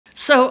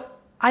So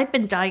I've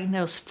been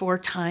diagnosed 4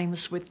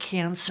 times with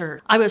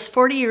cancer. I was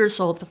 40 years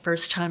old the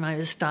first time I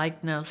was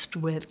diagnosed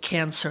with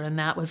cancer, and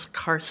that was a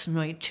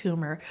carcinoid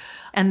tumor.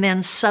 And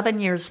then 7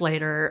 years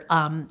later,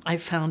 I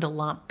found a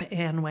lump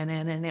and went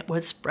in, and it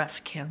was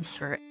breast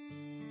cancer.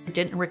 It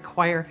didn't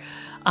require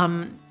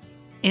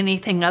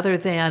anything other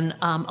than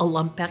a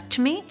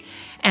lumpectomy.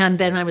 And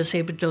then I was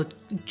able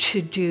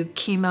to do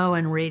chemo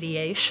and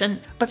radiation.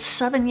 But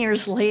 7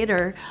 years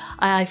later,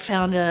 I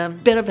found a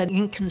bit of an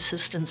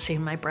inconsistency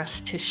in my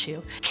breast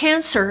tissue.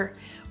 Cancer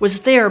was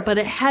there, but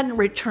it hadn't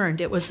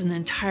returned. It was an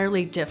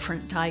entirely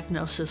different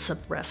diagnosis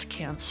of breast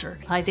cancer.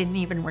 I didn't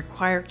even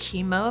require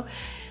chemo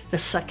the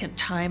second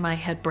time I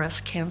had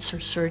breast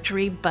cancer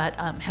surgery, but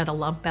had a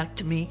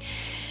lumpectomy.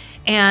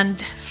 And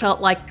felt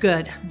like,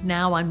 good,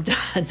 now I'm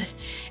done.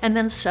 And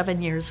then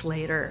 7 years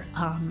later,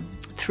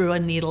 through a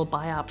needle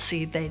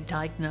biopsy, they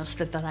diagnosed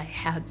that I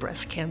had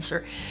breast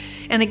cancer.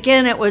 And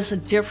again, it was a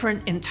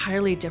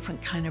entirely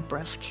different kind of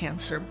breast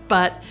cancer.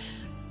 But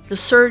the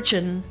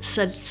surgeon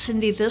said,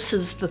 Cindy, this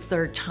is the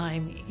 3rd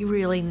time. You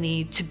really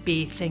need to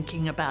be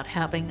thinking about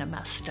having a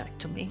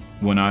mastectomy.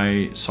 When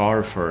I saw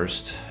her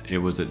first, it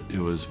was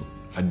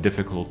a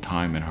difficult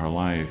time in her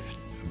life,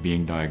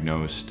 being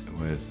diagnosed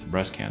with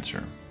breast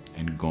cancer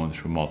and going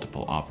through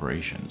multiple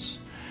operations.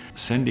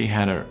 Cindy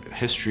had a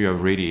history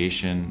of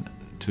radiation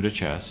to the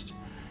chest,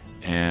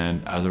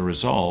 and as a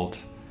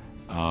result,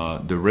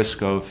 the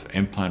risk of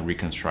implant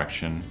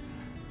reconstruction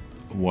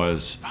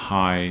was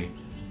high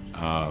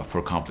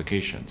for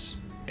complications.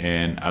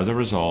 And as a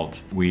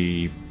result,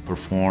 we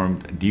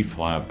performed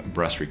deflab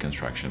breast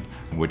reconstruction,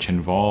 which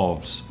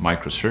involves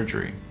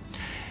microsurgery.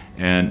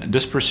 And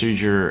this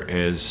procedure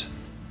is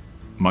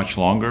much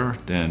longer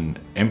than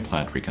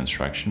implant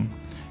reconstruction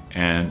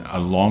and a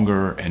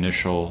longer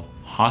initial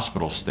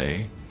hospital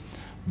stay,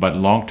 but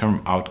long-term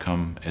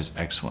outcome is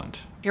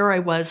excellent. Here I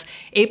was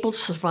able to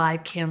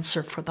survive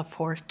cancer for the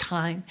 4th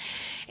time,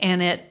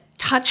 and it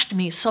touched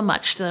me so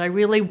much that I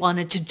really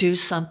wanted to do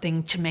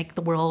something to make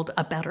the world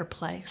a better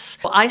place.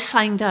 I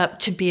signed up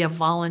to be a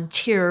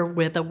volunteer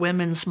with a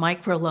women's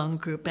microloan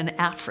group in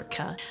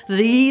Africa.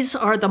 These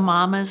are the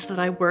mamas that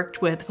I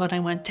worked with when I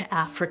went to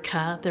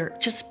Africa. They're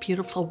just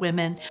beautiful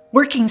women,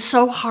 working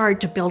so hard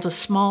to build a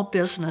small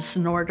business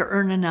in order to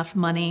earn enough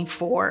money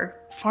for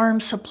farm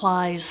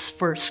supplies,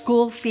 for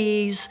school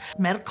fees,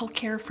 medical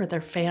care for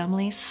their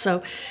families.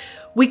 So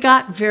we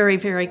got very,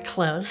 very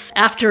close.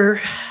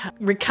 After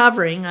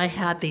recovering, I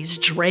had these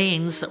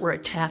drains that were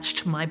attached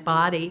to my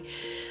body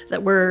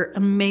that were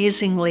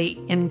amazingly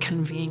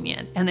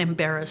inconvenient and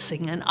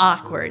embarrassing and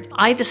awkward.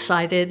 I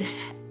decided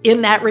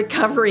in that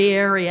recovery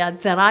area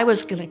that I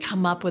was going to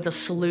come up with a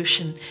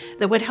solution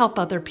that would help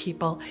other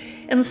people.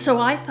 And so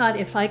I thought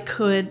if I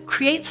could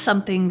create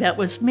something that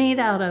was made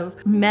out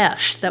of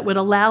mesh that would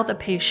allow the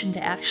patient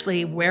to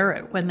actually wear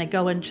it when they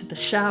go into the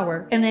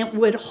shower, and it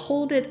would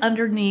hold it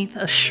underneath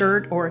a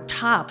shirt or a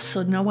top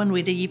so no one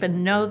would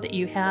even know that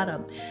you had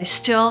them. I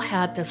still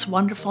had this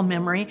wonderful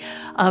memory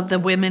of the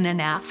women in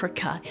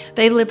Africa.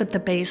 They live at the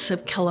base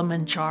of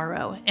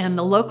Kilimanjaro, and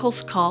the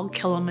locals call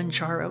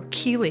Kilimanjaro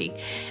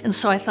Kili. And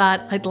so I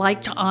thought I'd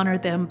like to honor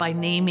them by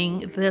naming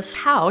this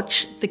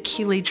pouch the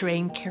Kili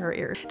Drain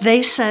Carrier.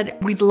 They said,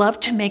 we'd love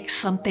to make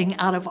something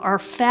out of our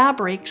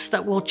fabrics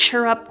that will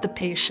cheer up the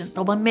patient,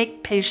 that will make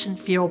the patient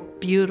feel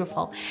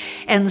beautiful.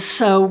 And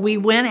so we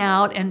went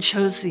out and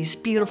chose these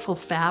beautiful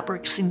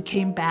fabrics and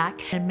came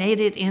back and made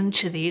it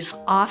into these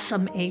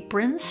awesome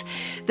aprons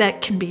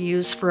that can be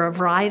used for a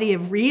variety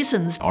of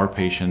reasons. Our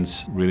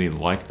patients really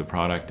liked the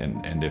product,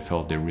 and they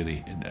felt it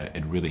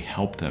really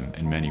helped them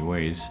in many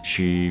ways.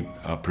 She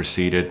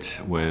proceeded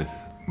with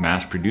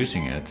mass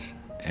producing it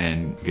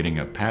and getting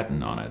a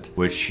patent on it,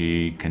 which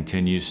she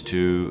continues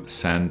to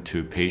send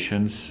to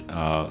patients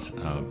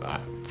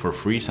for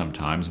free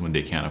sometimes when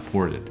they can't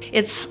afford it.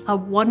 It's a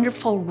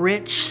wonderful,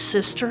 rich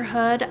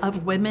sisterhood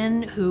of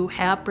women who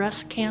have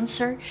breast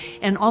cancer,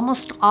 and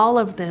almost all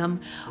of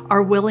them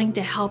are willing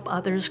to help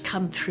others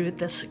come through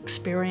this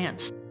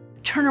experience.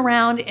 Turn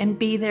around and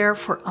be there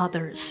for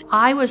others.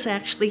 I was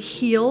actually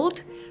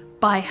healed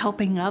by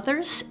helping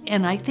others,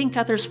 and I think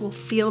others will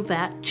feel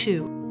that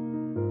too.